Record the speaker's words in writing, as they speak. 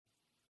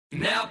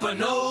Napa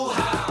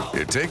know-how.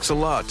 It takes a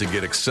lot to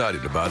get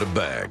excited about a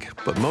bag,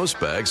 but most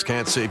bags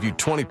can't save you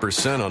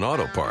 20% on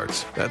auto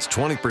parts. That's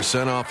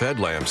 20% off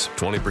headlamps,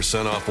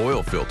 20% off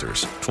oil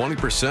filters,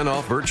 20%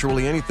 off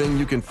virtually anything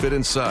you can fit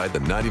inside the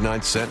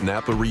 99-cent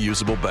Napa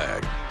reusable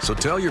bag. So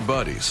tell your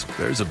buddies,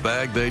 there's a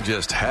bag they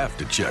just have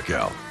to check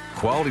out.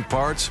 Quality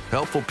parts,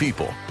 helpful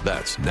people.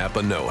 That's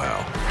Napa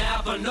know-how.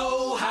 Napa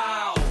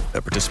know-how.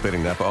 At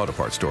participating Napa Auto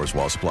Parts stores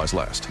while supplies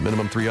last.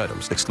 Minimum 3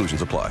 items.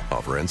 Exclusions apply.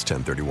 Offer ends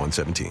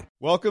 10/31/17.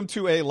 Welcome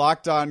to a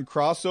Locked On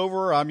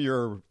crossover. I'm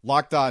your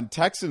Locked On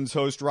Texans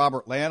host,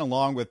 Robert Land,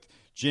 along with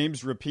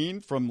James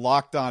Rapien from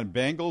Locked On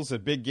Bengals. A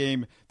big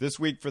game this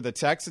week for the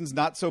Texans.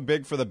 Not so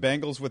big for the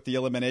Bengals with the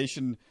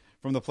elimination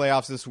from the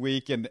playoffs this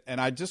week. And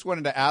I just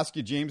wanted to ask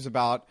you, James,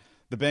 about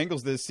the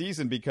Bengals this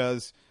season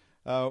because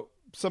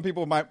some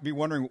people might be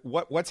wondering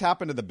what's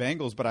happened to the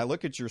Bengals, but I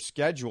look at your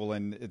schedule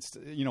and it's,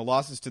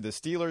 losses to the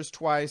Steelers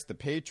twice, the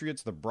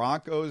Patriots, the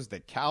Broncos,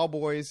 the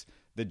Cowboys,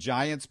 the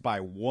Giants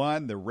by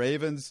 1, the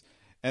Ravens,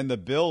 and the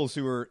Bills,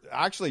 who are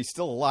actually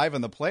still alive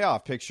in the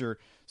playoff picture.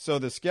 So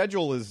the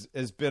schedule has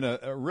been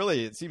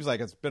it seems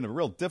like it's been a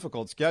real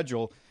difficult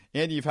schedule,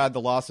 and you've had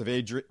the loss of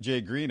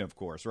A.J. Green, of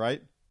course,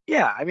 right?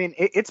 Yeah, I mean,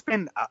 it's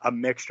been a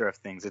mixture of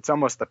things. It's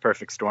almost the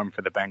perfect storm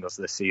for the Bengals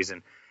this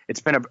season.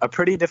 It's been a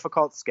pretty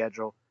difficult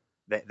schedule.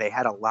 They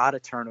had a lot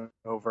of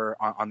turnover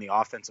on the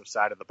offensive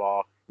side of the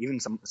ball,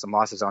 even some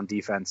losses on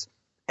defense,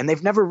 and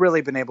they've never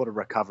really been able to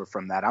recover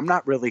from that. I'm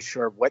not really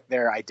sure what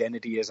their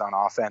identity is on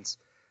offense.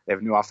 They have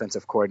a new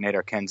offensive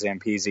coordinator, Ken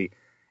Zampese,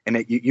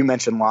 and you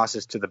mentioned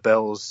losses to the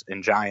Bills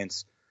and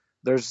Giants.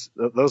 Those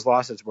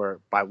losses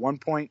were by 1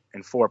 point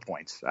and 4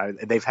 points.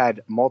 They've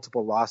had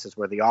multiple losses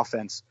where the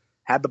offense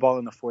had the ball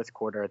in the fourth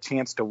quarter, a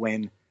chance to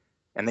win,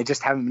 and they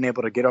just haven't been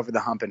able to get over the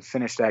hump and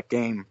finish that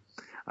game.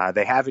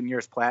 They have in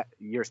years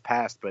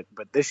past, but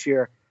this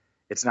year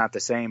it's not the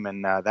same,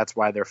 and that's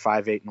why they're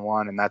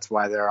 5-8-1, and that's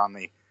why they're on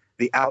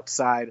the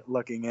outside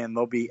looking in.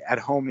 They'll be at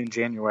home in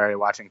January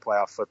watching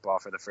playoff football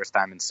for the first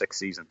time in 6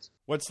 seasons.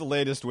 What's the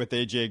latest with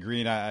A.J.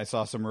 Green? I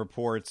saw some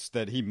reports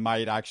that he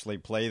might actually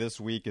play this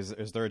week.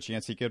 Is there a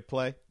chance he could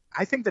play?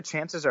 I think the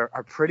chances are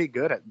pretty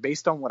good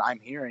based on what I'm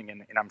hearing,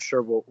 and I'm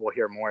sure we'll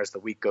hear more as the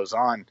week goes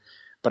on.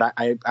 But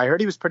I heard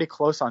he was pretty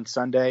close on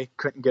Sunday,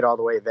 couldn't get all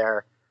the way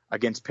there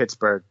against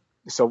Pittsburgh.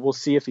 So we'll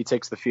see if he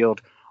takes the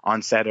field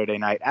on Saturday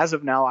night. As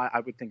of now,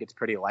 I would think it's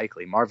pretty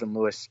likely. Marvin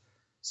Lewis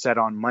said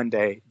on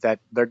Monday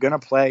that they're going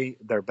to play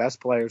their best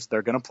players.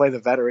 They're going to play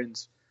the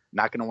veterans,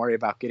 not going to worry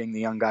about getting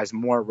the young guys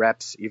more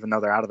reps, even though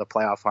they're out of the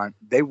playoff hunt.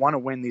 They want to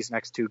win these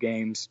next 2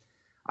 games.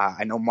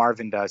 I know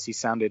Marvin does. He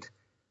sounded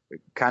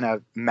kind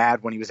of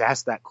mad when he was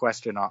asked that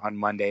question on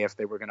Monday if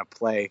they were going to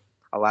play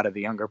a lot of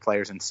the younger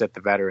players and sit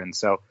the veterans.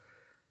 So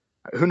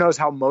who knows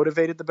how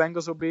motivated the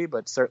Bengals will be,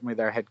 but certainly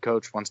their head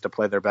coach wants to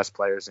play their best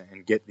players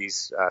and get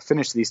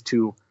finish these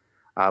 2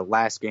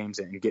 last games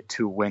and get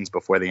 2 wins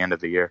before the end of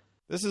the year.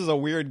 This is a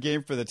weird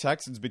game for the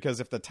Texans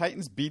because if the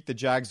Titans beat the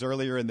Jags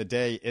earlier in the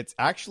day, it's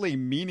actually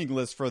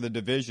meaningless for the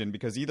division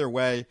because either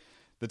way,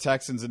 the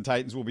Texans and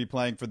Titans will be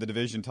playing for the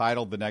division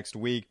title the next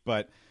week.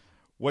 But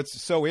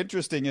what's so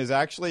interesting is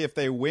actually if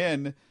they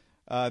win,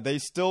 they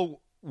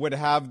still would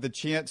have the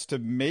chance to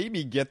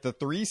maybe get the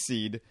 3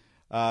 seed.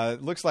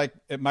 It looks like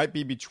it might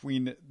be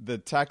between the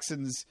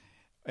Texans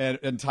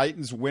and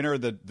Titans winner,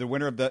 the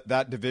winner of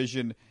that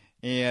division,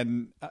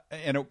 and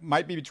it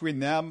might be between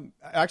them.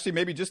 Actually,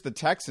 maybe just the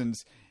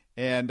Texans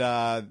and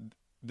the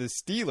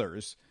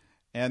Steelers,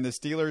 and the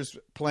Steelers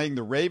playing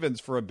the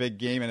Ravens for a big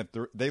game. And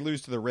if they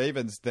lose to the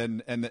Ravens,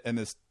 then and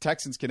the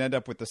Texans can end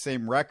up with the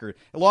same record.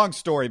 A long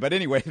story, but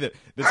anyway, the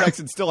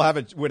Texans still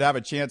would have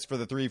a chance for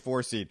the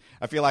 3-4 seed.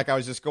 I feel like I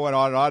was just going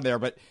on and on there,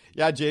 but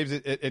yeah, James,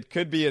 it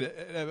could be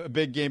a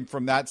big game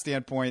from that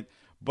standpoint,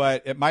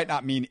 but it might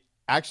not mean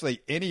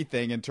actually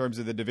anything in terms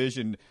of the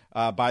division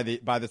by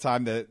the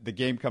time the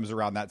game comes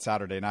around that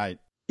Saturday night.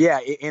 Yeah,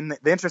 and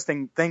the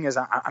interesting thing is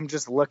I'm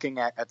just looking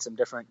at some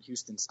different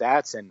Houston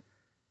stats, and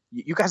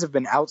you guys have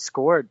been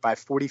outscored by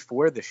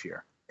 44 this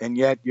year, and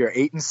yet you're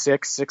 8-6,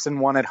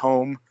 6-1 at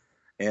home,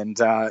 and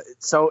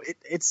so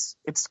it's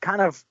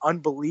kind of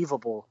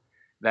unbelievable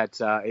that.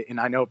 And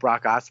I know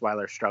Brock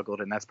Osweiler struggled,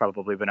 and that's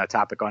probably been a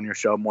topic on your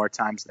show more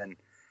times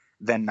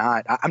than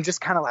not. I'm just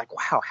kind of like,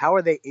 wow, how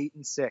are they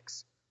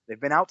 8-6? They've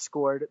been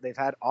outscored. They've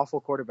had awful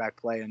quarterback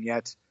play, and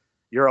yet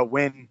you're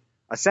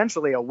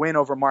essentially a win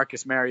over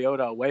Marcus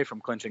Mariota away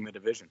from clinching the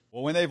division.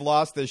 Well, when they've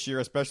lost this year,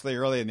 especially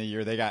early in the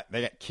year, they got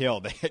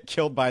killed. They got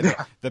killed by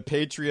the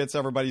Patriots.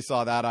 Everybody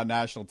saw that on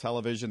national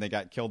television. They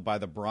got killed by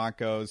the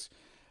Broncos.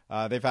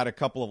 They've had a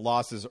couple of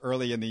losses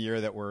early in the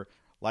year that were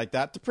like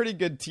that to pretty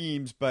good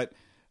teams. But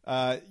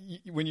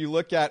when you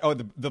look at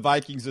the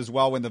Vikings as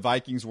well, when the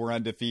Vikings were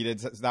undefeated,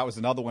 that was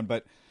another one.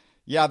 But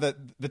yeah,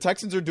 the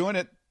Texans are doing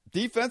it.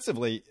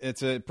 Defensively,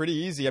 it's pretty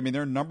easy. I mean,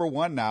 they're number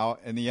 1 now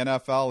in the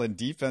NFL in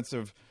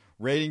defensive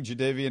rating.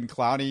 Jadeveon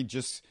Clowney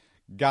just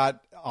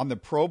got on the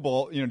Pro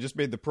Bowl, just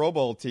made the Pro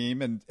Bowl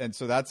team. And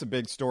so that's a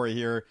big story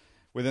here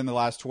within the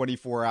last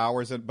 24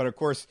 hours. But of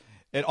course,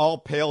 it all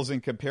pales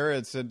in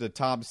comparison to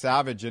Tom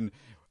Savage. And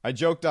I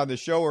joked on the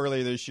show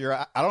earlier this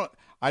year.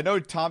 I know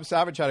Tom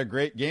Savage had a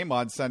great game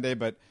on Sunday,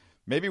 but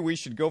maybe we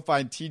should go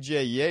find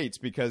TJ Yates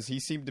because he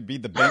seemed to be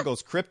the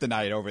Bengals'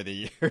 kryptonite over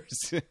the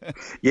years.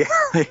 Yeah,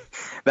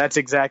 that's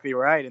exactly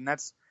right. And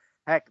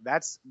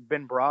that's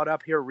been brought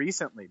up here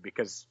recently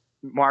because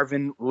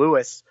Marvin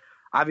Lewis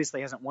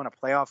obviously hasn't won a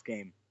playoff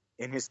game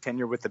in his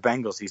tenure with the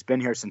Bengals. He's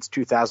been here since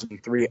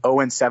 2003,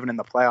 0-7 in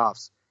the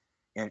playoffs.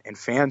 And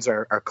fans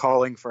are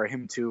calling for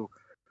him to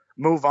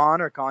move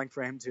on or calling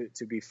for him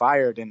to be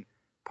fired. And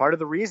part of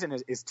the reason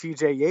is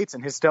TJ Yates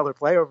and his stellar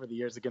play over the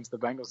years against the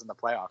Bengals in the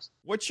playoffs.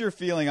 What's your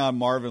feeling on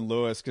Marvin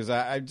Lewis? Because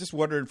I just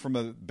wondered from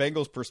a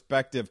Bengals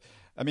perspective.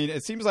 I mean,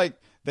 it seems like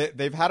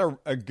they've had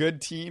a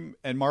good team,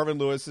 and Marvin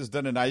Lewis has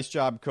done a nice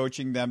job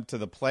coaching them to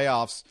the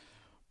playoffs.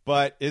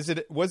 But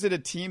was it a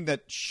team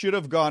that should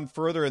have gone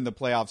further in the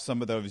playoffs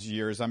some of those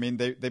years? I mean,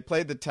 they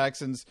played the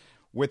Texans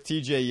with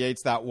TJ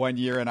Yates that one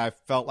year, and I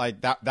felt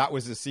like that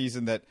was the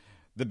season that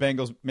the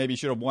Bengals maybe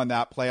should have won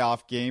that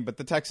playoff game. But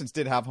the Texans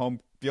did have home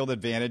field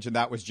advantage, and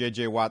that was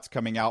J.J. Watt's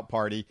coming out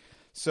party.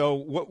 So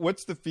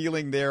what's the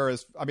feeling there?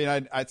 It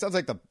sounds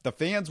like the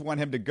fans want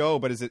him to go,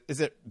 but is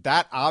it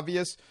that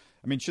obvious?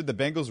 I mean, should the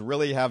Bengals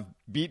really have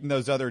beaten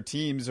those other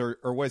teams, or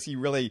was he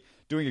really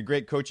doing a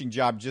great coaching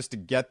job just to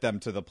get them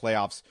to the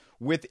playoffs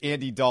with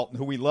Andy Dalton,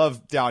 who we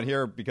love down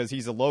here because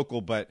he's a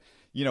local, but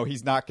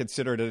he's not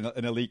considered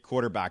an elite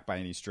quarterback by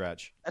any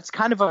stretch? That's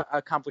kind of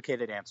a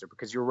complicated answer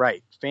because you're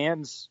right.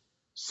 Fans,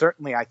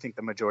 certainly I think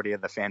the majority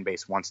of the fan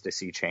base wants to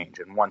see change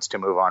and wants to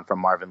move on from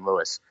Marvin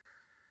Lewis.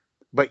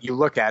 But you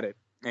look at it,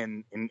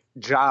 and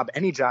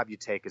any job you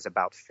take is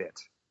about fit.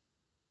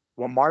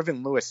 Well,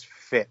 Marvin Lewis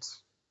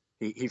fits.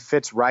 He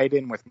fits right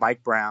in with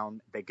Mike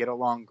Brown. They get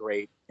along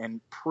great.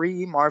 And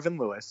pre-Marvin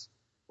Lewis,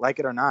 like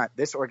it or not,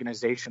 this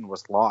organization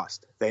was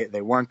lost.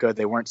 They weren't good.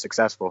 They weren't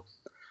successful.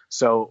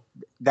 So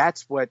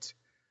that's what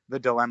the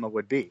dilemma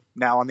would be.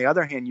 Now, on the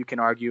other hand, you can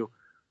argue,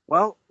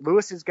 well,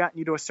 Lewis has gotten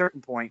you to a certain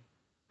point,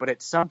 but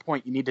at some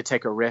point you need to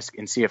take a risk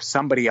and see if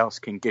somebody else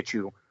can get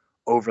you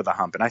over the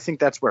hump. And I think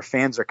that's where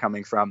fans are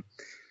coming from.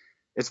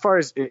 As far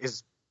as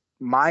is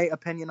my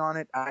opinion on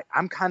it,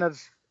 I'm kind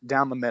of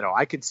down the middle.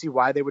 I could see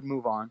why they would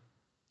move on.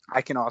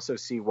 I can also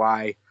see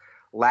why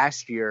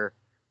last year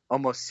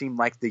almost seemed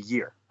like the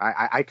year.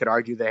 I could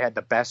argue they had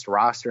the best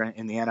roster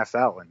in the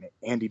NFL, and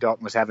Andy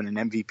Dalton was having an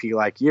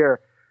MVP-like year.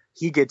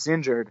 He gets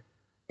injured,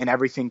 and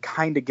everything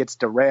kind of gets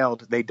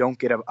derailed. They don't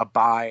get a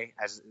bye,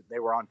 as they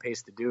were on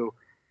pace to do,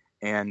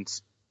 and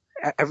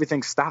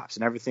everything stops.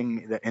 And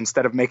everything,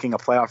 instead of making a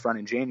playoff run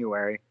in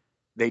January,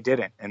 they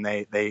didn't, and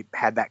they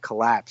had that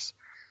collapse.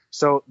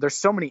 So there's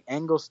so many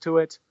angles to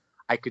it.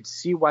 I could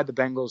see why the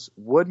Bengals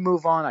would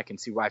move on. I can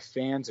see why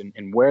fans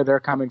and where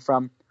they're coming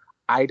from.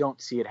 I don't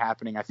see it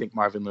happening. I think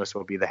Marvin Lewis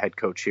will be the head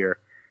coach here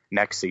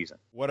next season.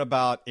 What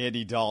about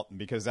Andy Dalton?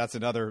 Because that's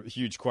another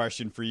huge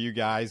question for you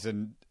guys.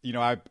 And,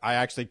 I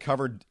actually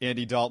covered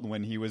Andy Dalton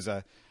when he was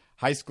a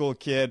high school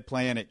kid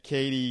playing at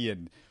Katy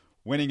and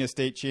winning a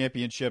state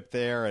championship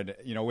there and,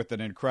 with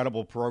an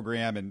incredible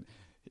program. And,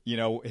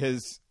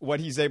 what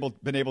he's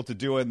been able to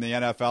do in the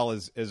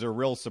NFL is a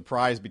real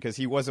surprise because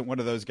he wasn't one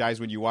of those guys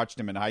when you watched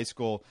him in high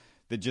school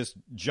that just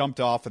jumped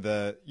off of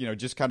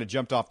just kind of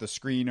jumped off the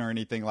screen or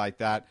anything like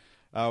that.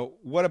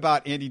 What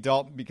about Andy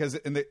Dalton? Because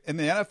in the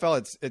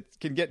NFL, it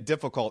can get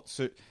difficult.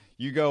 So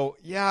you go,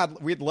 yeah,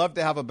 we'd love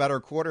to have a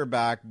better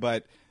quarterback,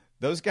 but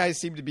those guys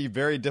seem to be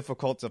very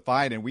difficult to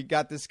find. And we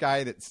got this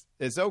guy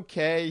is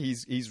okay.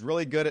 He's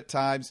really good at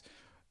times.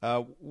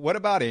 What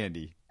about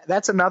Andy?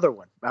 That's another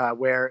one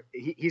where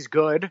he's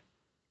good.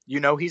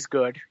 He's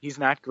good. He's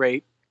not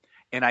great.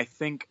 And I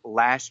think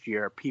last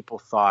year people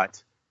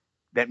thought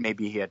that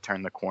maybe he had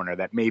turned the corner,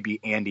 that maybe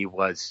Andy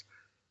was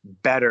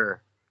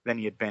better than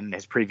he had been in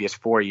his previous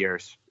 4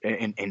 years.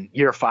 In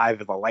year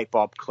 5, the light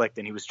bulb clicked,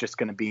 and he was just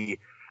going to be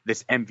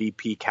this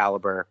MVP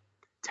caliber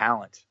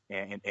talent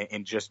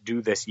and just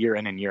do this year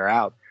in and year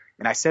out.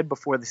 And I said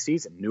before the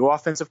season, new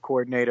offensive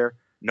coordinator,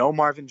 no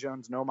Marvin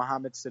Jones, no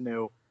Mohamed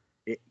Sanu.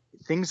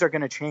 Things are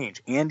going to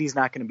change. Andy's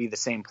not going to be the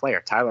same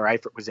player. Tyler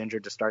Eifert was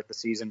injured to start the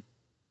season,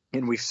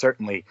 and we've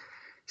certainly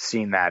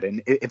seen that.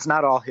 And it's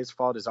not all his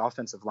fault. His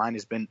offensive line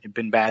has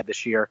been bad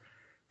this year.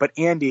 But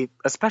Andy,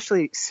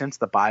 especially since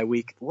the bye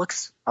week,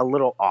 looks a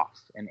little off.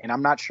 And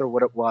I'm not sure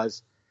what it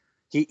was.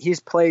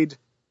 He's played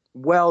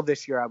well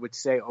this year, I would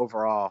say,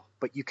 overall.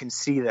 But you can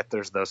see that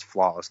there's those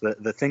flaws.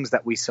 The things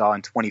that we saw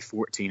in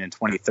 2014 and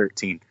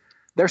 2013,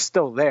 they're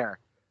still there.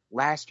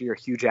 Last year,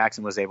 Hugh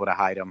Jackson was able to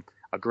hide him.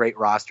 A great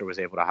roster was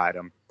able to hide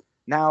him.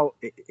 Now,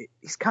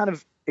 he's kind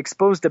of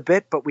exposed a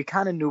bit, but we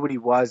kind of knew what he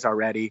was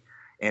already.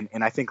 And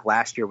I think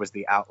last year was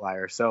the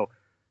outlier. So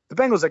the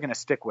Bengals are going to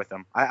stick with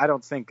him. I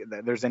don't think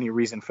that there's any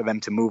reason for them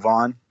to move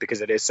on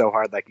because it is so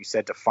hard, like you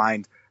said, to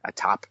find a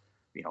top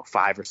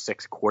 5 or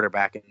 6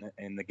 quarterback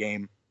in the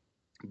game.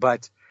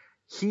 But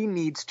he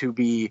needs to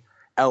be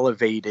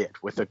elevated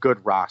with a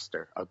good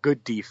roster, a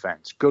good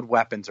defense, good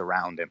weapons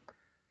around him.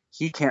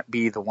 He can't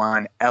be the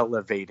one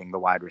elevating the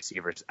wide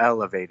receivers,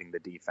 elevating the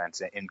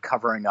defense, and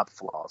covering up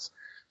flaws.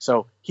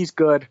 So he's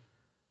good.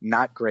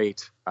 not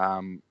great.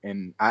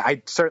 And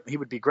I certainly, he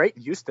would be great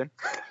in Houston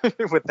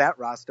with that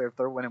roster if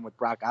they're winning with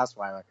Brock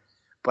Osweiler.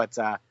 But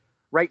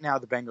right now,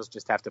 the Bengals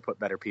just have to put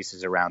better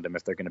pieces around him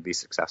if they're going to be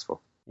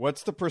successful.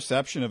 What's the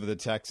perception of the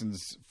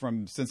Texans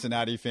from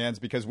Cincinnati fans?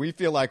 Because we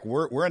feel like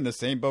we're in the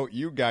same boat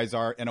you guys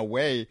are in a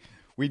way.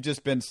 We've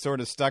just been sort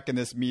of stuck in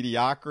this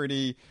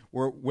mediocrity.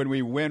 When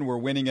we win, we're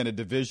winning in a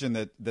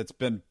division that's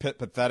been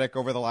pathetic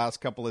over the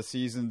last couple of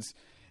seasons.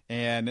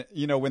 And,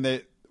 you know, when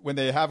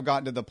they have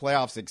gotten to the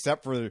playoffs,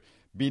 except for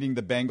beating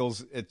the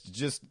Bengals, it's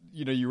just,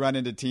 you know, you run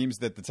into teams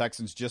that the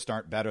Texans just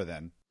aren't better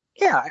than.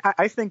 Yeah,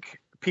 I think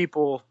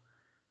people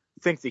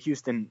think the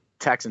Houston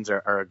Texans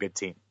are a good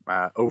team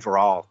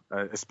overall,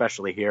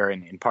 especially here.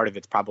 And part of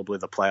it's probably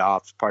the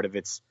playoffs. Part of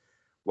it's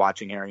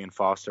watching Arian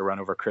Foster run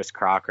over Chris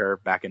Crocker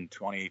back in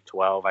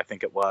 2012, I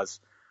think it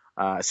was.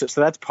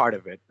 So that's part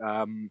of it.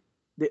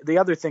 The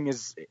other thing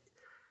is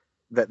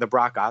the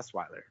Brock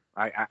Osweiler.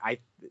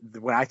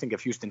 When I think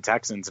of Houston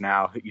Texans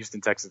now,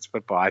 Houston Texans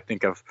football, I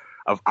think of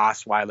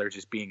Osweiler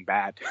just being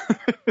bad.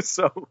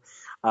 So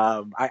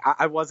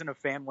I wasn't a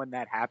fan when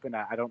that happened.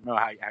 I don't know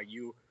how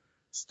you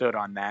stood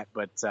on that,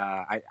 but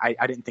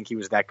I didn't think he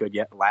was that good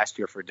yet last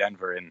year for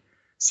Denver. And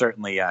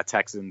certainly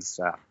Texans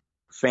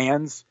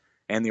fans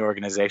and the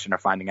organization are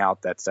finding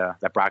out that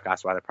Brock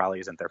Osweiler probably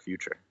isn't their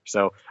future.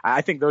 So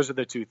I think those are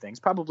the two things.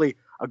 Probably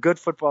a good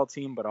football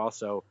team, but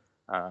also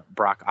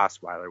Brock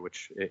Osweiler,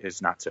 which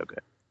is not so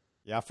good.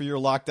 Yeah, for your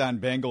Locked On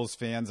Bengals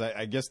fans,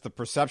 I guess the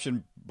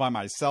perception by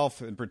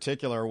myself in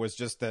particular was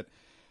just that,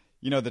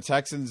 you know, the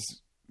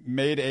Texans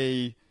made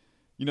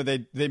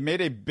they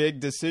made a big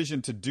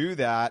decision to do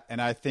that,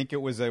 and I think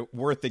it was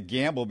worth a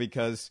gamble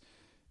because,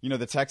 you know,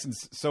 the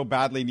Texans so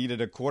badly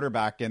needed a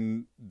quarterback,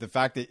 and the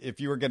fact that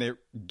if you were going to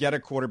get a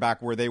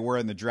quarterback where they were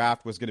in the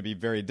draft was going to be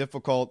very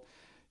difficult.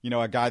 You know,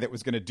 a guy that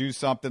was going to do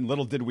something.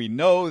 Little did we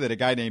know that a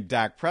guy named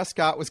Dak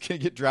Prescott was going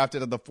to get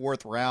drafted in the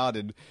 4th round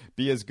and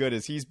be as good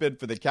as he's been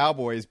for the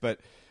Cowboys. But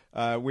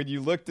when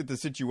you looked at the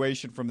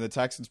situation from the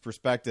Texans'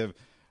 perspective,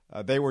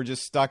 they were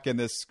just stuck in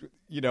this,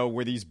 you know,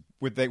 where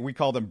we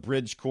call them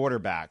bridge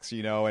quarterbacks,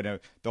 you know, and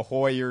the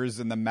Hoyers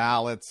and the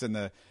Mallets and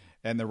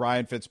the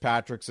Ryan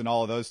Fitzpatricks and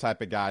all of those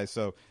type of guys.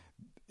 So,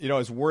 you know,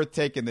 it's worth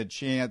taking the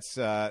chance.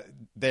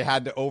 They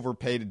had to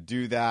overpay to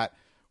do that,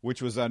 which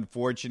was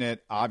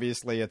unfortunate.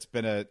 Obviously, it's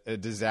been a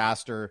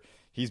disaster.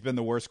 He's been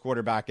the worst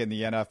quarterback in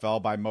the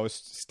NFL by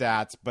most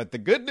stats. But the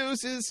good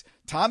news is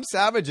Tom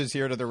Savage is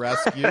here to the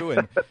rescue.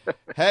 And,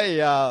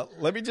 hey,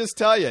 let me just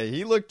tell you,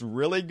 he looked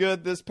really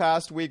good this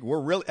past week.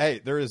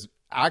 There is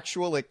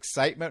actual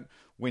excitement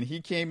when he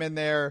came in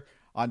there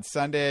on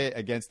Sunday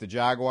against the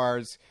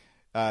Jaguars.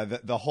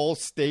 The whole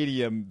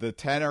stadium, the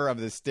tenor of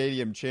the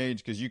stadium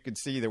changed because you could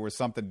see there was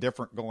something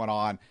different going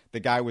on. The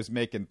guy was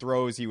making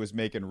throws. He was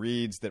making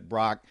reads that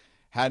Brock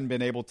hadn't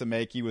been able to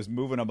make. He was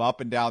moving them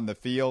up and down the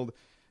field.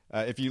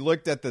 If you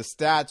looked at the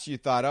stats, you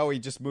thought, he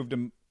just moved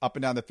him up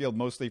and down the field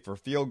mostly for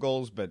field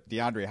goals. But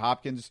DeAndre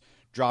Hopkins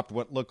dropped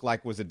what looked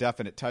like was a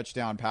definite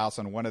touchdown pass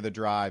on one of the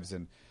drives.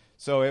 And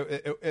so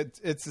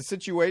it's a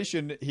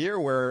situation here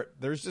where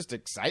there's just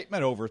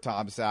excitement over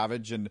Tom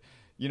Savage. And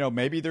you know,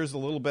 maybe there's a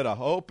little bit of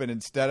hope, and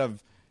instead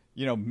of,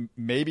 you know,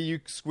 maybe you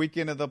squeak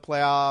into the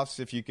playoffs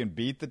if you can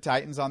beat the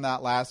Titans on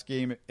that last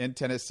game in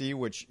Tennessee,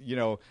 which, you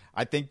know,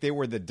 I think they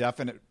were the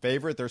definite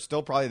favorite. They're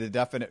still probably the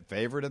definite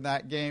favorite in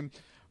that game.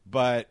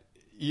 But,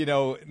 you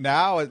know,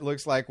 now it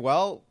looks like,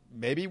 well,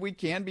 maybe we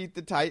can beat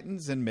the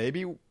Titans, and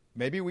maybe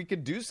we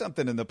could do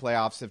something in the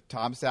playoffs if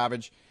Tom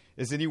Savage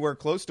is anywhere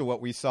close to what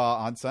we saw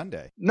on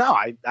Sunday. No,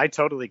 I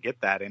totally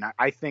get that. And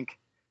I think,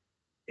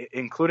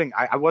 including,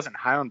 I wasn't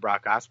high on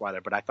Brock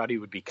Osweiler, but I thought he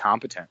would be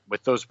competent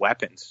with those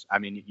weapons. I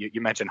mean,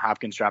 you mentioned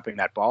Hopkins dropping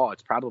that ball.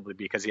 It's probably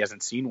because he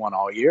hasn't seen one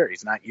all year.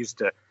 He's not used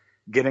to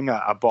getting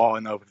a ball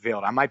in the open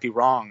field. I might be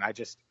wrong.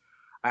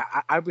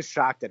 I was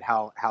shocked at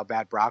how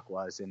bad Brock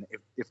was. And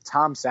if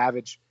Tom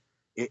Savage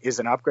is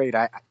an upgrade,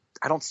 I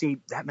don't see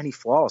that many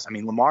flaws. I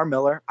mean, Lamar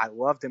Miller, I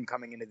loved him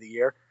coming into the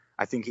year.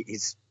 I think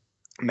he's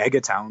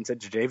mega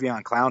talented.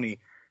 Jadeveon Clowney,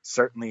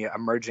 certainly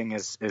emerging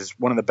as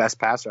one of the best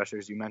pass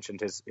rushers. You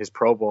mentioned his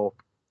Pro Bowl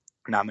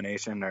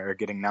nomination or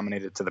getting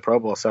nominated to the Pro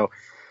Bowl. So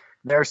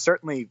there are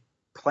certainly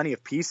plenty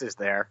of pieces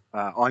there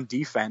on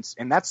defense.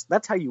 And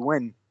that's how you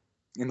win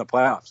in the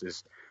playoffs,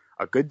 is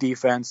a good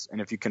defense.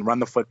 And if you can run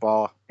the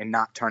football and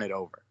not turn it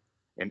over.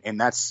 And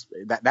that's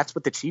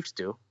what the Chiefs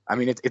do. I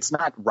mean, it's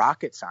not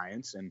rocket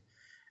science. And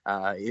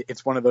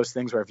it's one of those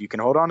things where if you can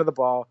hold on to the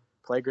ball,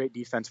 play great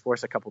defense,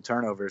 force a couple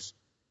turnovers,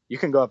 you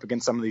can go up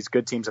against some of these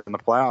good teams in the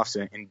playoffs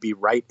and be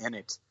right in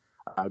it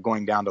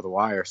going down to the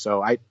wire.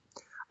 So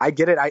I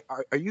get it.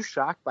 Are you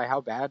shocked by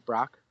how bad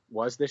Brock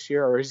was this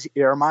year, or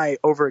am I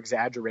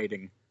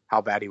over-exaggerating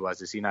how bad he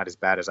was? Is he not as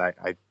bad as I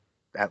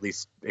at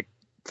least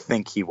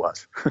think he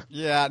was?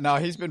 Yeah, no,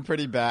 he's been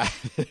pretty bad.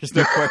 There's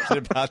no question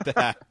about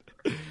that.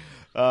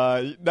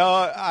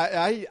 No,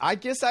 I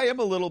guess I'm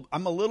a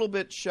little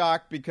bit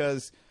shocked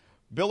because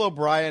Bill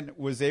O'Brien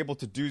was able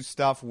to do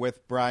stuff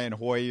with Brian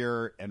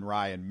Hoyer and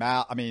Ryan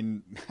Mallett. I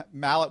mean,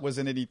 Mallett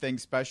wasn't anything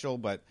special,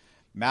 but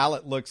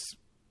Mallett looks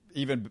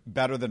even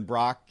better than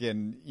Brock.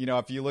 And, you know,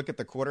 if you look at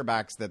the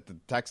quarterbacks that the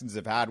Texans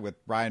have had with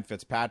Ryan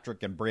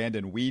Fitzpatrick and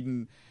Brandon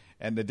Weeden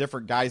and the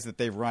different guys that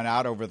they've run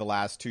out over the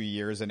last 2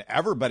 years, and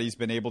everybody's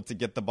been able to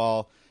get the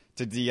ball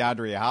to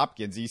DeAndre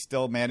Hopkins, he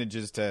still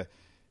manages to,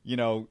 you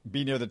know,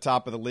 be near the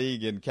top of the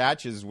league in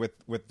catches with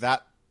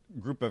that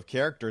group of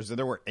characters. And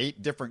there were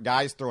 8 different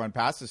guys throwing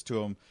passes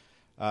to him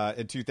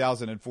in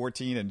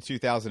 2014 and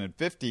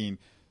 2015.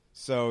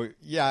 So,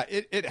 yeah,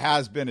 it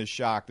has been a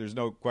shock. There's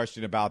no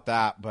question about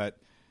that. But,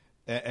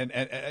 and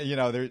you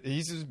know,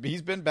 he's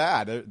been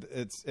bad.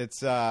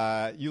 It's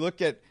you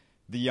look at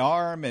the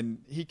arm, and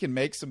he can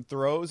make some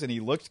throws, and he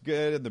looked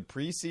good in the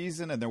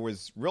preseason, and there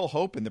was real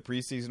hope in the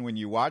preseason when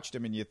you watched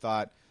him, and you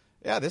thought,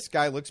 yeah, this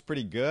guy looks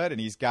pretty good, and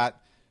he's got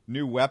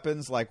new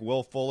weapons like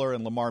Will Fuller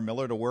and Lamar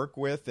Miller to work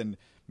with, and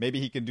maybe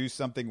he can do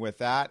something with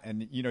that.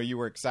 And, you know, you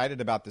were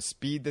excited about the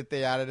speed that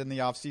they added in the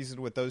offseason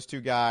with those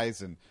two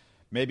guys, and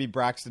maybe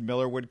Braxton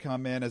Miller would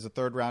come in as a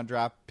third-round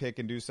draft pick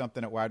and do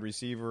something at wide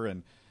receiver,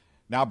 and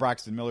now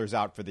Braxton Miller's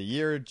out for the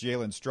year.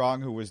 Jalen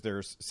Strong, who was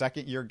their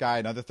second-year guy,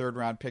 another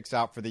third-round pick's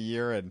out for the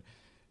year. And,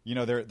 you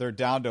know, they're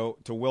down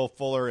to Will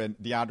Fuller and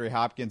DeAndre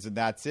Hopkins, and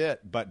that's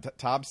it. But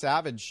Tom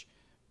Savage,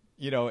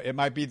 you know, it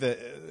might be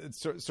it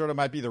sort of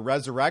might be the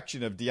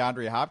resurrection of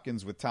DeAndre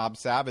Hopkins with Tom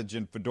Savage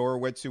and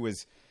Fedorowicz, who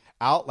was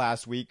out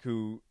last week,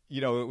 who,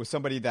 you know, it was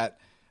somebody that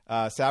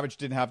Savage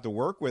didn't have to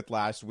work with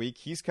last week.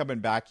 He's coming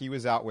back. He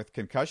was out with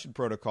concussion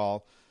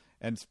protocol.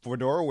 And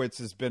Fedorowicz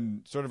has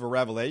been sort of a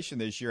revelation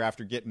this year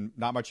after getting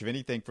not much of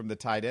anything from the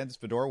tight ends.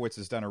 Fedorowicz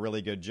has done a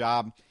really good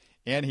job,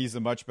 and he's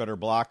a much better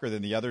blocker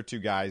than the other two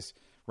guys,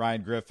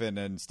 Ryan Griffin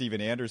and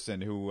Steven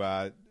Anderson, who,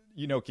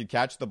 you know, can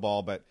catch the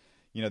ball, but,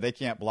 you know, they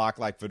can't block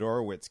like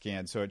Fedorowicz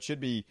can. So it should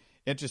be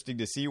interesting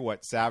to see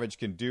what Savage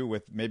can do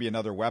with maybe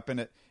another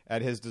weapon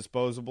at his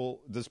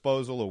disposal,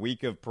 a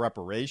week of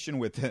preparation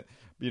with,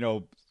 you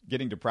know,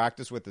 getting to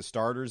practice with the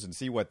starters and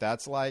see what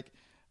that's like.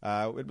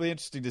 It'd be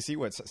interesting to see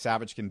what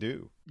Savage can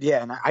do.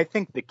 Yeah, and I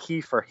think the key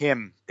for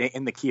him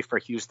and the key for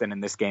Houston in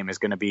this game is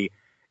going to be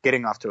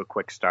getting off to a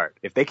quick start.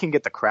 If they can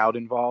get the crowd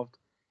involved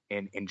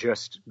and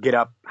just get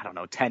up,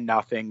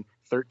 10-0,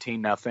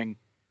 13-0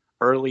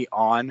 early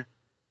on,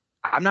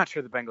 I'm not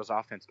sure the Bengals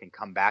offense can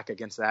come back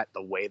against that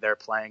the way they're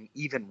playing,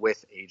 even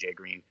with A.J.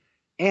 Green.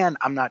 And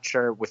I'm not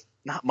sure, with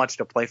not much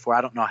to play for,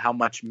 I don't know how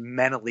much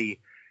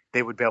mentally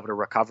they would be able to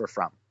recover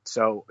from.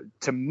 So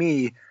to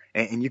me,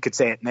 and you could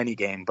say it in any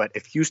game, but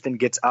if Houston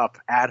gets up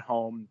at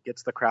home,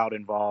 gets the crowd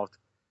involved,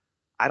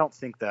 I don't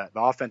think the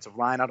offensive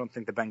line, I don't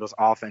think the Bengals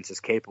offense is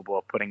capable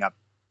of putting up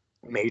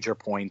major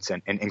points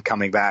and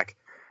coming back.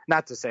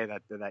 Not to say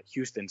that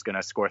Houston's going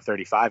to score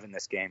 35 in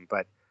this game,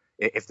 but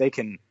if they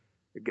can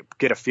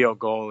get a field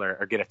goal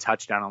or get a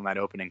touchdown on that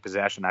opening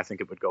possession, I think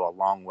it would go a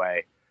long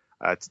way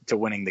to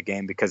winning the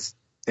game, because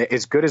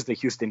as good as the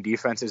Houston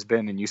defense has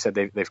been, and you said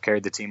they've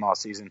carried the team all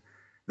season,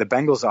 the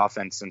Bengals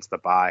offense since the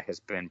bye has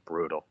been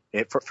brutal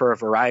for a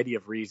variety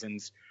of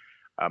reasons.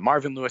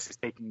 Marvin Lewis is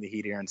taking the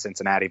heat here in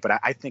Cincinnati, but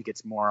I think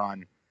it's more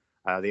on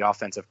the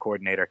offensive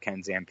coordinator,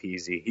 Ken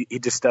Zampese. He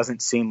just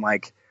doesn't seem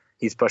like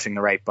he's pushing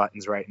the right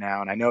buttons right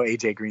now. And I know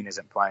A.J. Green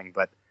isn't playing,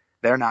 but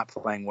they're not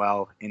playing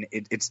well. And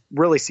it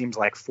really seems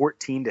like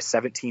 14 to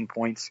 17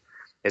 points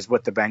is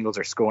what the Bengals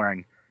are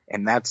scoring.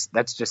 And that's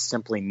just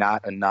simply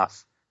not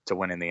enough to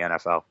win in the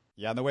NFL.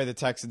 Yeah, and the way the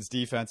Texans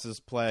defense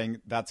is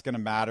playing, that's going to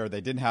matter.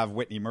 They didn't have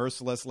Whitney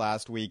Merciless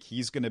last week.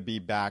 He's going to be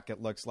back,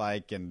 it looks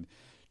like. And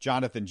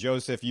Jonathan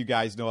Joseph, you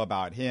guys know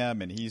about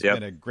him, and he's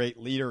been a great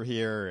leader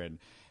here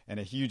and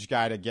a huge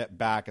guy to get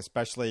back,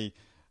 especially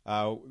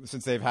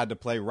since they've had to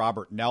play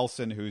Robert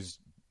Nelson, who's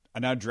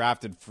an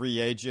undrafted free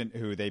agent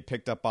who they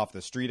picked up off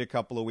the street a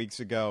couple of weeks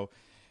ago.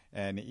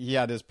 And he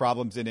had his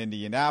problems in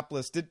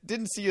Indianapolis.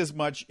 Didn't see as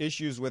much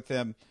issues with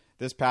him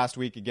this past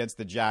week against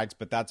the Jags,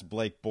 but that's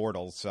Blake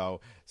Bortles.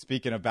 So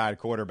speaking of bad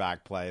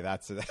quarterback play,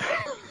 that's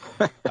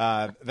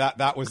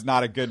that was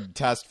not a good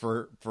test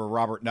for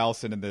Robert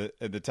Nelson and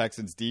the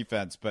Texans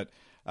defense. But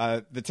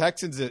the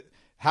Texans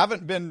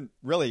haven't been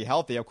really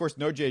healthy. Of course,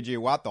 no J.J.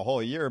 Watt the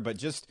whole year, but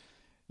just,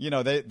 you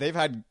know, they've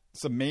had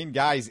some main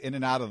guys in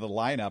and out of the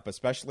lineup,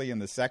 especially in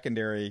the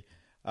secondary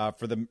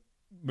for the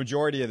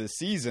majority of the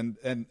season.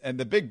 And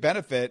the big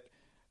benefit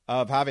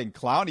of having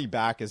Clowney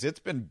back is it's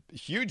been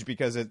huge,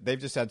 because they've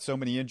just had so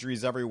many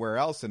injuries everywhere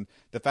else. And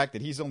the fact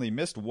that he's only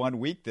missed 1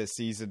 week this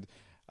season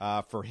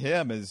for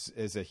him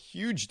is a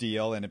huge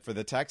deal. And for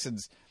the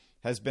Texans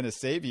has been a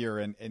savior.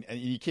 And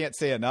you can't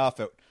say enough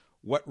at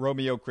what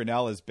Romeo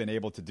Crennel has been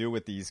able to do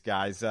with these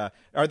guys. Are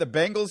the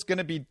Bengals going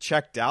to be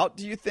checked out,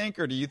 do you think?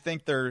 Or do you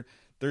think they're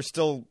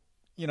still,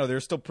 you know, they're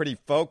still pretty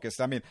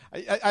focused? I mean,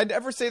 I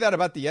never say that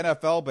about the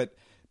NFL, but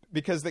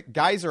because the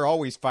guys are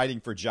always fighting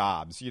for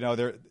jobs. You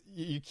know,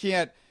 you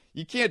can't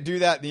do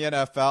that in the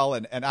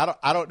NFL, and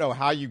I don't know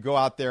how you go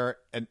out there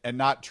and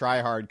not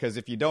try hard, because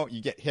if you don't,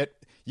 you get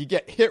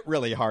hit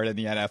really hard in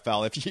the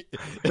NFL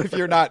if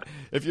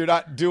you're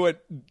not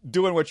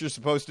doing what you're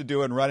supposed to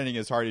do and running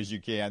as hard as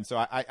you can. So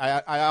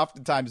I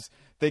oftentimes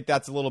think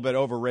that's a little bit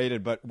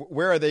overrated, but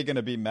where are they going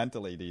to be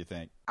mentally, do you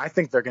think? I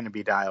think they're going to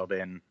be dialed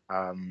in,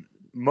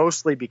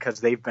 mostly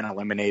because they've been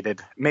eliminated,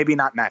 maybe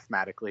not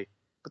mathematically,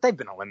 but they've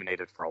been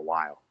eliminated for a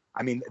while.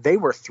 I mean, they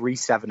were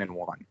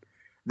 3-7-1.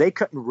 They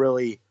couldn't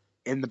really,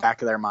 in the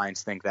back of their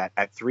minds, think that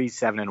at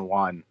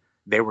 3-7-1,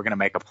 they were going to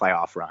make a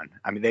playoff run.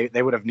 I mean,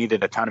 they would have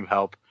needed a ton of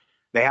help.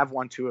 They have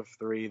won 2 of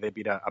 3. They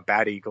beat a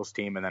bad Eagles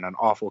team and then an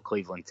awful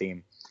Cleveland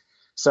team.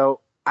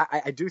 So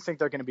I do think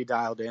they're going to be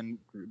dialed in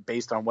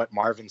based on what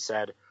Marvin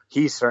said.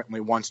 He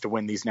certainly wants to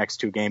win these next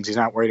 2 games. He's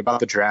not worried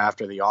about the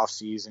draft or the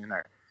offseason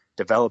or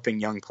developing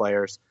young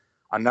players.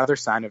 Another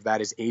sign of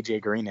that is A.J.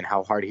 Green and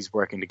how hard he's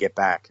working to get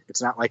back.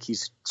 It's not like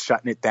he's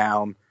shutting it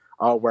down.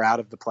 Oh, we're out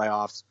of the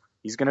playoffs.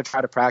 He's going to try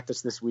to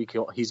practice this week.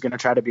 He's going to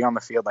try to be on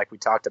the field like we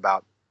talked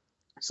about.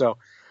 So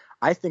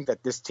I think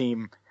that this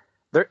team,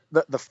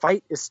 the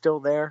fight is still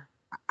there.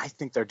 I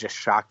think they're just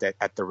shocked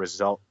at the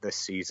result this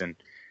season.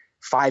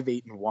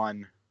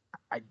 5-8-1.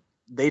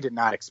 They did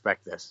not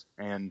expect this.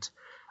 And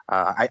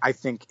I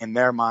think in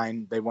their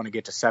mind, they want to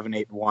get to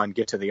 7-8-1,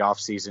 get to the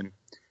offseason,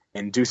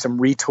 and do some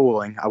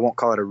retooling. I won't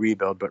call it a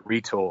rebuild, but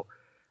retool.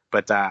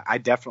 But I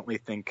definitely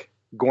think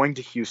going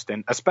to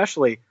Houston,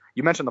 especially,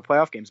 you mentioned the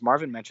playoff games.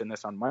 Marvin mentioned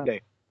this on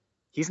Monday.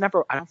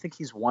 I don't think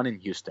he's won in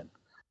Houston.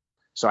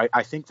 So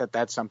I think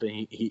that's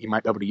something he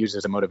might be able to use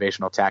as a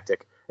motivational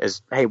tactic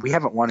is, hey, we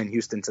haven't won in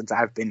Houston since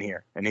I've been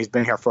here, and he's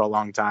been here for a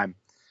long time.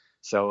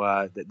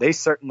 So they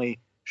certainly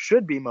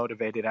should be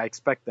motivated. I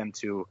expect them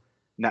to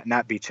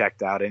not be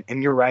checked out.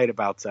 And you're right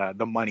about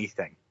the money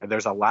thing.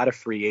 There's a lot of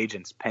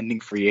pending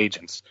free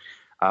agents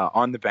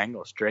on the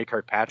Bengals. Dre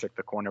Kirkpatrick,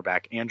 the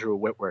cornerback, Andrew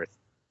Whitworth,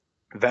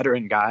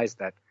 veteran guys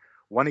that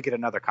want to get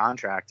another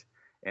contract.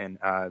 And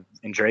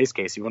in Dre's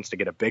case, he wants to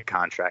get a big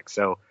contract.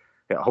 So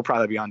he'll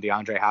probably be on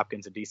DeAndre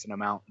Hopkins a decent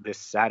amount this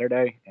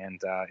Saturday.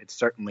 And it's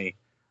certainly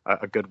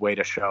a good way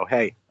to show,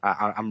 hey,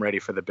 I'm ready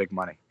for the big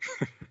money.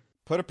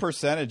 Put a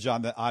percentage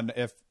on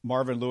if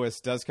Marvin Lewis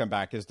does come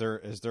back. Is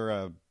there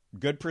a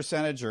good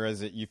percentage, or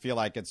is it you feel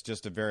like it's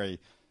just a very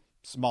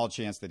small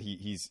chance that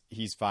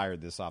he's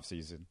fired this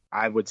offseason?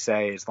 I would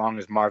say as long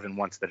as Marvin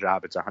wants the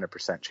job, it's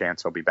 100%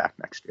 chance he'll be back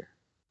next year.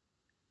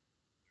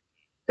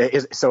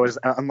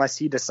 Unless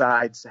he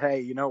decides, hey,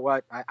 you know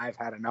what, I've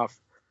had enough.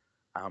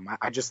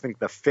 I just think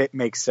the fit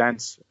makes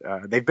sense.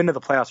 They've been to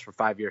the playoffs for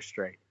 5 years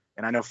straight,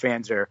 and I know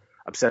fans are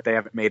upset they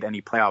haven't made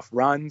any playoff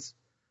runs,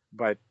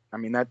 but I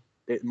mean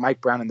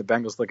Mike Brown and the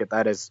Bengals look at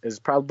that as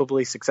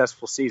probably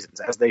successful seasons,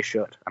 as they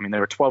should. I mean, they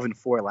were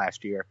 12-4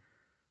 last year,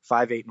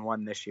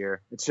 5-8-1 this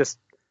year. It's just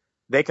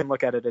they can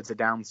look at it as a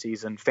down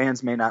season.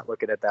 Fans may not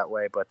look at it that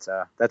way, but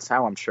that's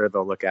how I'm sure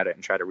they'll look at it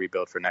and try to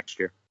rebuild for next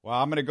year. Well,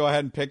 I'm going to go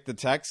ahead and pick the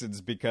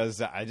Texans because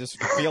I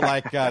just feel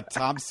like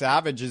Tom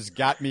Savage has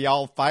got me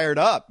all fired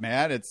up,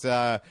 man. It's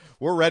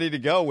we're ready to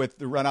go with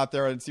the run out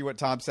there and see what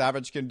Tom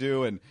Savage can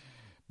do. And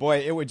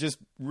boy, it would just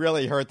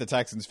really hurt the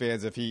Texans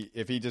fans if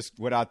he just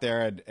went out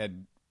there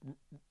and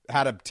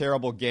had a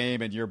terrible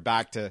game and you're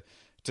back to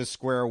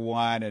square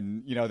one.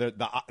 And you know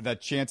the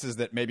chances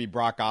that maybe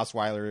Brock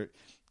Osweiler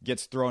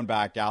gets thrown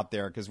back out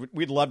there, because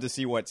we'd love to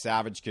see what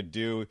Savage could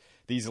do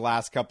these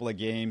last couple of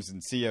games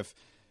and see if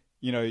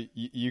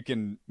you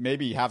can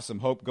maybe have some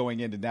hope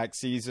going into next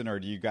season, or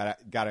do you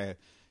gotta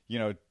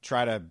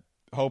try to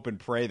hope and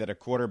pray that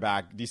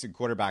a decent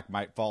quarterback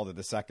might fall to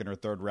the second or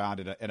third round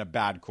in a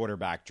bad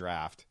quarterback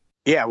draft.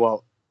 Yeah,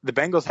 well, the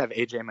Bengals have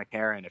AJ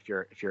McCarron. If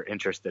you're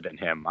interested in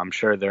him, I'm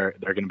sure they're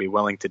going to be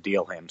willing to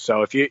deal him.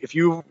 So if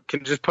you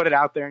can just put it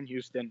out there in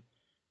Houston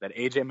that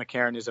AJ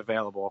McCarron is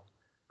available,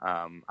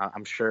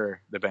 I'm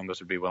sure the Bengals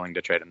would be willing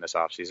to trade him this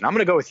offseason. I'm going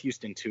to go with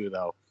Houston too,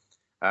 though,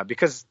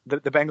 because the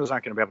Bengals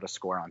aren't going to be able to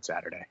score on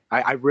Saturday.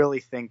 I really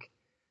think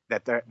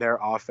that their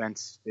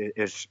offense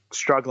is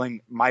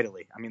struggling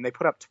mightily. I mean, they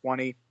put up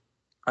 20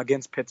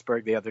 against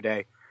Pittsburgh the other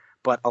day,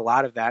 but a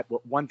lot of that,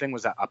 one thing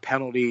was a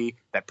penalty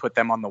that put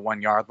them on the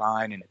 1 yard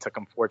line, and it took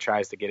them 4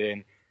 tries to get in.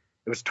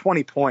 It was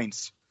 20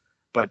 points,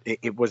 but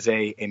it was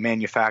a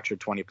manufactured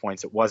 20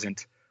 points. It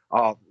wasn't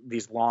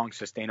these long,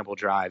 sustainable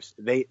drives.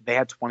 They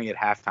had 20 at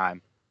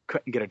halftime,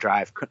 couldn't get a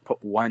drive, couldn't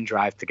put one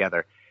drive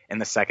together in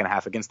the second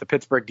half against the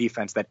Pittsburgh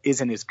defense that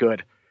isn't as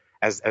good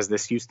as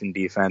this Houston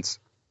defense.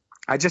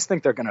 I just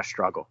think they're going to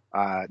struggle.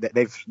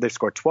 They've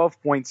scored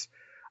 12 points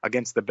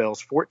against the Bills,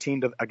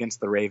 14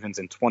 against the Ravens,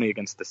 and 20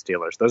 against the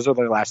Steelers. Those are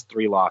their last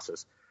 3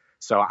 losses.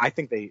 So I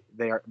think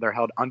they're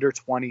held under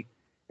 20,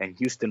 and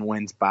Houston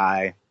wins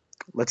by,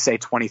 let's say,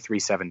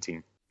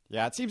 23-17.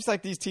 Yeah, it seems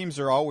like these teams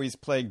are always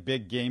playing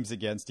big games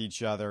against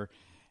each other.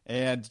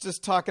 And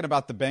just talking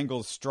about the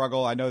Bengals'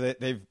 struggle, I know that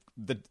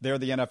they're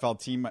the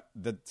NFL team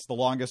that's the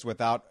longest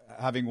without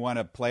having won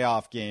a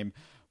playoff game.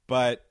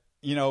 But,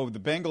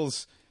 the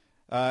Bengals,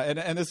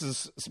 and this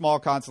is small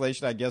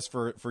consolation, I guess,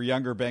 for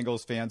younger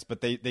Bengals fans, but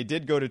they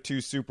did go to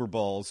 2 Super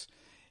Bowls.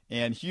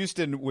 And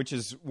Houston,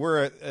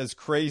 we're as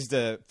crazed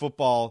a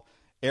football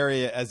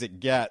area as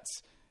it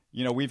gets.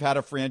 We've had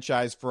a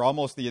franchise for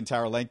almost the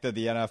entire length of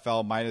the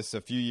NFL, minus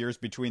a few years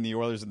between the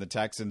Oilers and the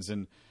Texans.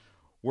 And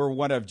we're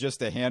one of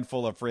just a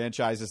handful of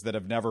franchises that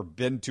have never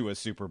been to a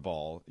Super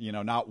Bowl,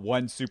 not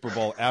one Super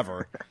Bowl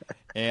ever.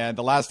 And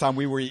the last time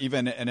we were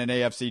even in an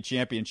AFC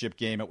championship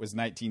game, it was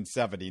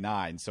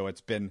 1979. So it's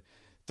been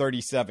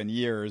 37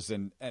 years.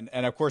 And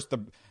of course,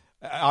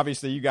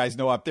 obviously you guys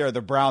know up there,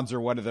 the Browns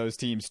are one of those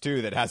teams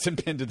too that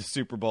hasn't been to the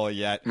Super Bowl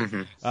yet.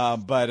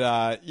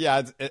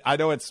 I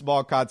know it's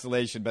small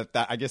consolation, but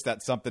I guess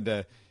that's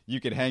something you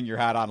could hang your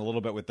hat on a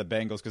little bit with the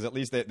Bengals, because at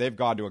least they've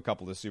gone to a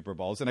couple of Super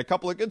Bowls and a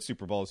couple of good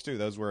Super Bowls too.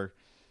 Those were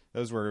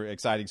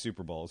exciting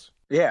Super Bowls.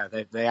 Yeah,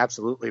 they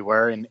absolutely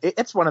were. And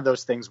it's one of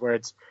those things where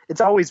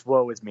it's always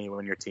woe is me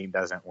when your team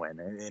doesn't win.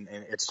 And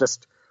it's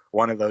just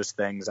one of those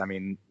things. I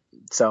mean,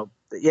 so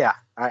yeah,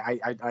 I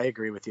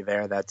agree with you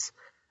there. That's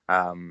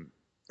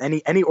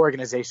any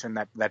organization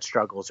that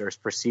struggles or is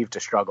perceived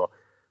to struggle.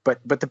 But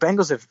the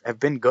Bengals have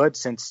been good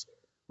since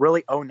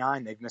really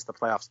 2009. They've missed the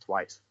playoffs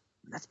twice.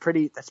 That's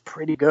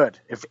pretty good.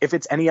 If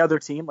it's any other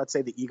team, let's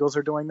say the Eagles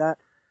are doing that,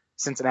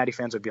 Cincinnati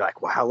fans would be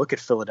like, wow, look at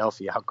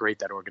Philadelphia, how great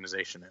that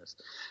organization is.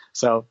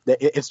 So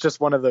it's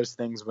just one of those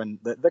things when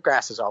the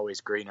grass is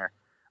always greener.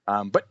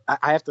 But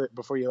I have to,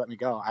 before you let me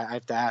go, I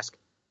have to ask,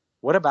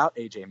 what about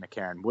A.J.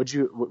 McCarron? What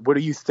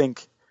do you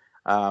think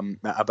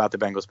about the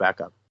Bengals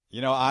backup?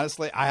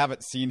 Honestly, I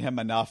haven't seen him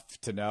enough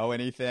to know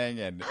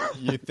anything. And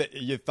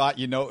you thought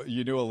you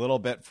knew a little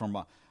bit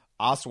from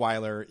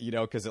Osweiler,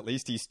 because at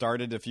least he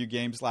started a few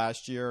games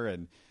last year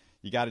and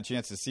you got a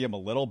chance to see him a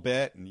little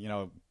bit. And,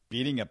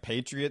 beating a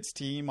Patriots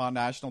team on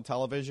national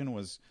television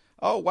was,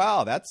 oh,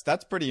 wow, that's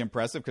pretty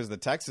impressive, because the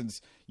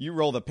Texans, you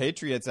roll the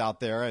Patriots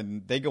out there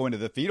and they go into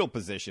the fetal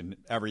position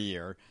every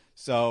year.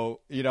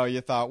 So,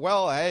 you thought,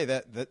 well, hey,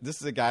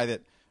 this is a guy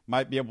that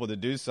might be able to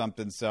do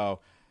something.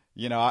 So,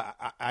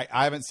 I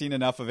haven't seen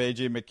enough of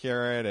A.J.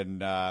 McCarron, and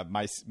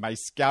my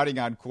scouting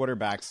on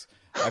quarterbacks,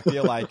 I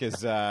feel like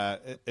is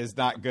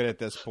not good at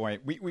this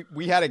point.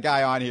 We had a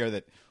guy on here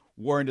that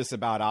warned us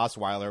about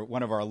Osweiler,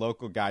 one of our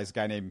local guys, a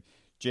guy named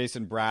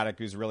Jason Braddock,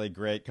 who's really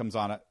great, comes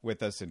on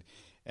with us,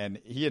 and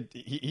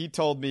he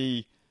told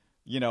me,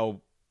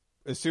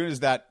 as soon as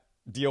that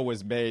deal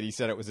was made, he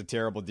said it was a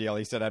terrible deal.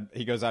 He said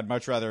I'd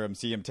much rather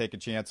see him take a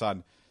chance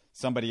on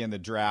somebody in the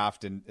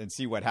draft and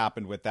see what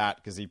happened with that,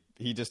 because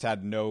he just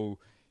had no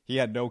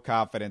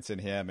confidence in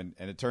him, and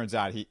it turns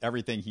out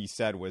everything he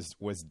said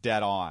was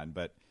dead on.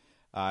 But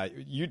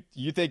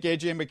you think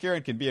A.J.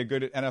 McCarron can be a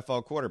good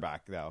NFL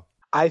quarterback, though?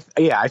 I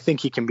think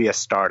he can be a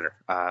starter.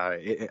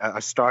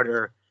 A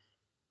starter.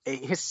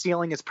 His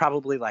ceiling is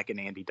probably like an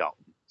Andy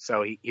Dalton.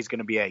 So he's going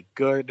to be a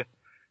good,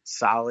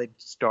 solid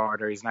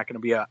starter. He's not going to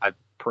be a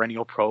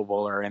perennial Pro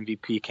Bowl or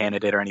MVP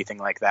candidate or anything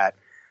like that.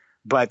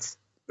 But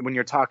when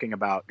you're talking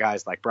about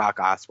guys like Brock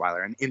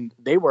Osweiler, and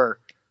they were,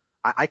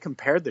 I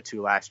compared the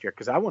two last year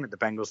because I wanted the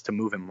Bengals to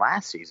move him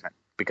last season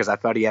because I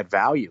thought he had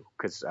value,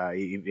 because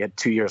he had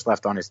 2 years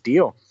left on his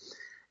deal.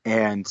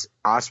 And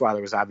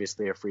Osweiler was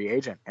obviously a free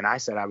agent. And I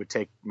said I would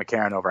take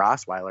McCarron over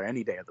Osweiler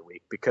any day of the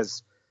week,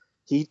 because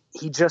he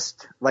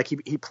just, like,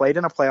 he played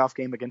in a playoff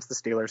game against the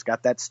Steelers,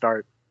 got that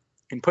start,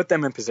 and put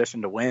them in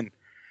position to win.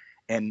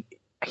 And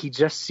he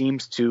just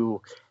seems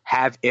to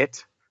have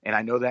it. And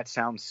I know that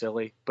sounds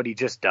silly, but he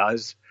just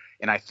does.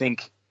 And I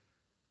think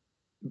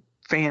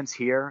fans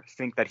here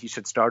think that he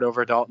should start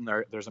over Dalton.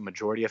 There's a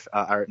majority of,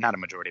 or not a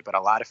majority, but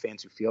a lot of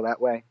fans who feel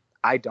that way.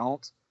 I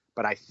don't,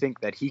 but I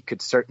think that he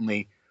could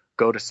certainly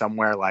go to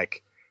somewhere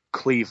like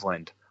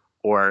Cleveland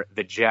or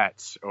the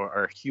Jets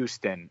or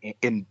Houston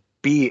and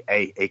be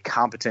a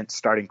competent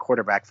starting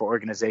quarterback for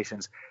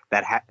organizations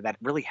that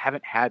really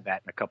haven't had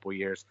that in a couple of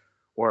years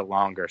or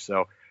longer.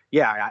 So,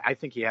 yeah, I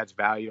think he adds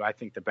value. I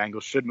think the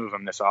Bengals should move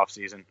him this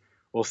offseason.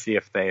 We'll see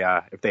if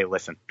they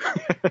listen.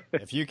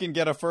 If you can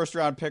get a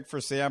first-round pick for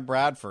Sam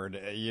Bradford,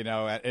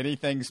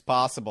 anything's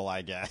possible,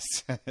 I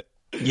guess.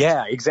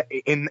 Yeah,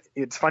 exactly. And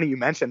it's funny you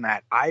mentioned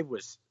that. I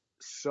was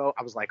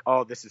like,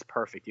 oh, this is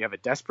perfect. You have a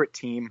desperate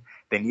team.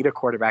 They need a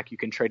quarterback. You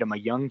can trade them a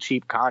young,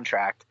 cheap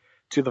contract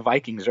to the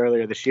Vikings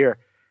earlier this year.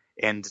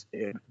 And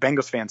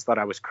Bengals fans thought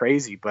I was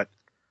crazy, but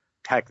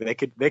heck, they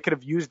could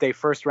have used a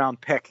first-round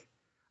pick.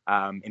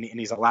 And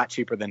he's a lot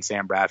cheaper than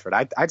Sam Bradford.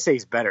 I'd say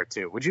he's better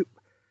too. Would you?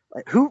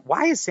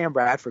 Why is Sam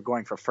Bradford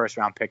going for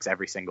first-round picks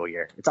every single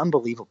year? It's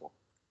unbelievable.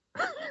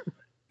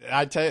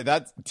 I tell you,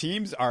 that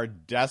teams are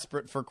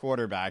desperate for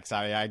quarterbacks.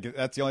 I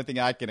that's the only thing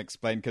I can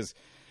explain, because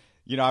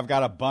I've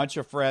got a bunch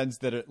of friends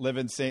that live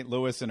in St.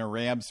 Louis and are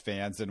Rams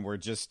fans, and we're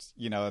just,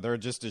 they're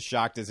just as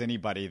shocked as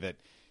anybody that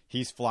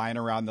he's flying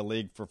around the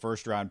league for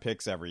first-round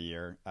picks every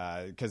year,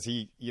 because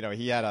he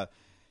had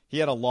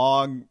a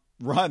long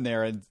run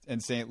there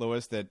in St.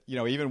 Louis that,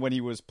 even when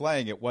he was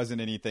playing, it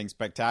wasn't anything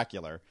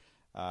spectacular.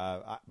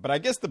 But I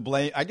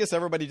guess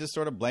everybody just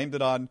sort of blamed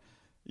it on,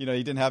 he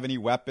didn't have any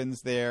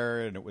weapons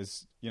there, and it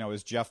was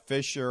Jeff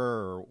Fisher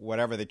or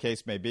whatever the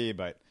case may be.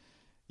 But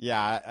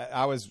yeah,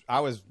 I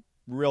was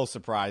real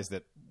surprised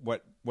at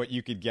what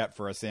you could get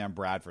for a Sam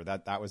Bradford.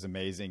 That was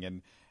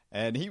amazing.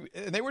 And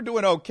they were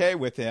doing okay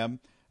with him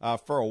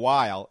for a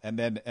while, and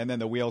then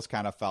the wheels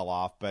kind of fell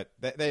off. But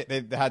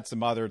they had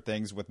some other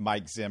things with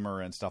Mike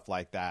Zimmer and stuff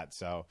like that.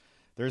 So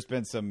there's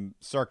been some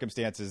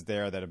circumstances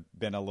there that have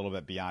been a little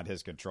bit beyond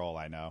his control,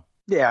 I know.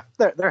 Yeah,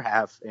 there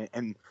have.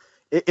 And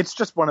it's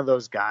just one of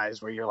those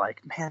guys where you're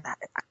like, man,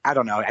 I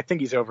don't know. I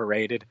think he's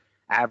overrated.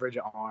 Average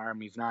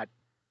arm. He's not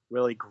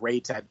really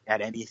great at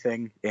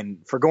anything. And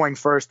for going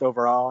first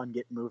overall and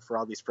getting moved for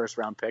all these first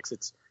round picks,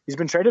 he's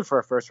been traded for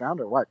a first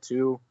rounder,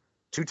 two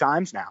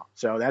times now.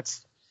 So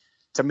that's,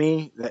 to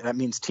me, that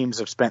means teams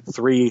have spent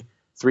three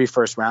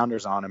first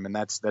rounders on him, and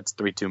that's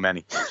three too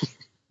many.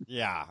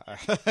 Yeah,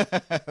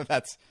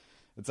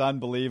 it's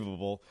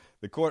unbelievable.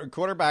 The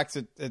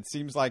quarterbacks, it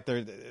seems like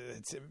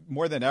it's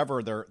more than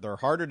ever. They're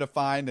harder to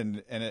find,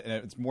 and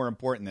it's more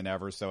important than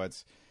ever. So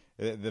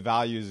the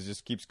values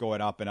just keeps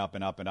going up and up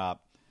and up and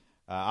up.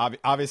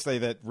 Obviously,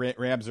 that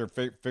Rams are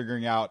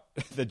figuring out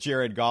the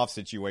Jared Goff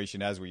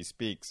situation as we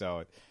speak.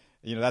 So,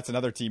 that's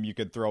another team you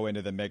could throw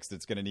into the mix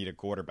that's going to need a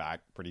quarterback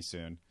pretty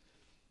soon.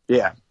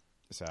 Yeah,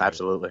 so,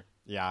 absolutely.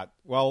 Yeah.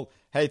 Well,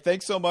 hey,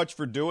 thanks so much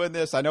for doing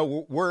this. I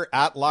know we're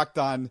at Locked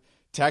On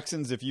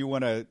Texans. If you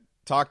want to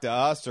talk to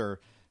us or,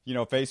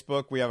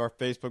 Facebook, we have our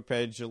Facebook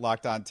page,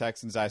 Locked On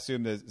Texans. I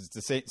assume that it's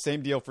the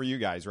same deal for you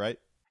guys, right?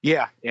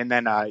 Yeah. And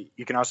then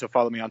you can also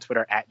follow me on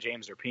Twitter at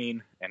James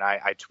Rapien, and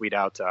I tweet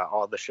out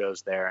all the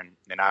shows there.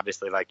 And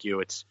obviously, like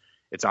you, it's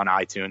on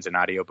iTunes and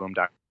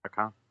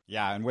audioboom.com.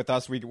 Yeah. And with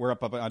us, we're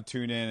up on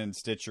TuneIn and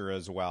Stitcher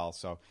as well.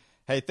 So,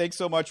 hey, thanks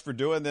so much for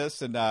doing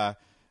this. And,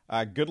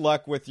 good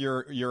luck with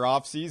your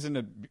off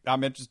season.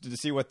 I'm interested to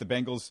see what the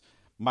Bengals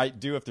might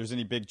do, if there's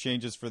any big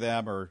changes for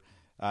them, or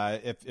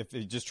if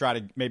they just try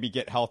to maybe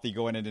get healthy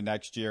going into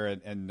next year,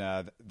 and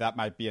that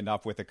might be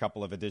enough with a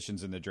couple of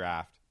additions in the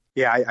draft.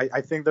 Yeah, I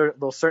think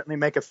they'll certainly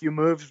make a few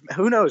moves.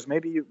 Who knows?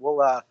 Maybe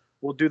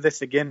we'll do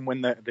this again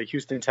when the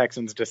Houston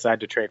Texans decide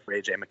to trade for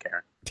AJ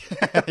McCarron.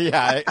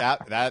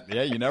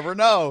 Yeah, you never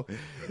know.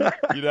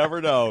 You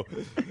never know.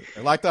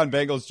 Locked On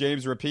Bengals,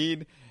 James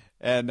Rapien.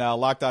 And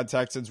Locked On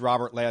Texans,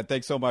 Robert Land.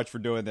 Thanks so much for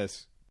doing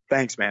this.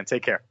 Thanks, man.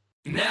 Take care.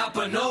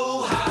 Napa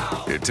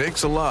know-how. It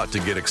takes a lot to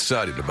get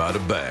excited about a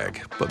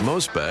bag, but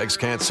most bags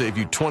can't save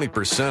you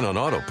 20% on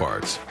auto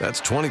parts.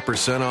 That's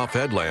 20% off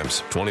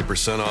headlamps,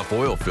 20% off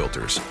oil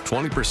filters,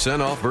 20%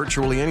 off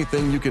virtually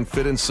anything you can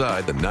fit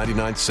inside the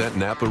 99-cent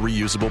Napa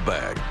reusable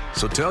bag.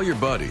 So tell your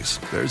buddies,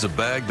 there's a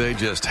bag they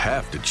just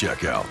have to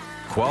check out.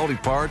 Quality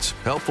parts,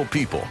 helpful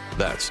people.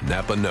 That's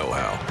Napa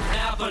know-how.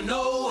 Napa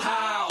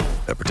know-how.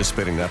 At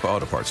participating Napa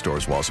Auto Parts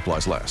stores while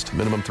supplies last.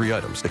 Minimum 3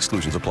 items.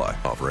 Exclusions apply.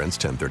 Offer ends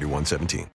 10/31/17.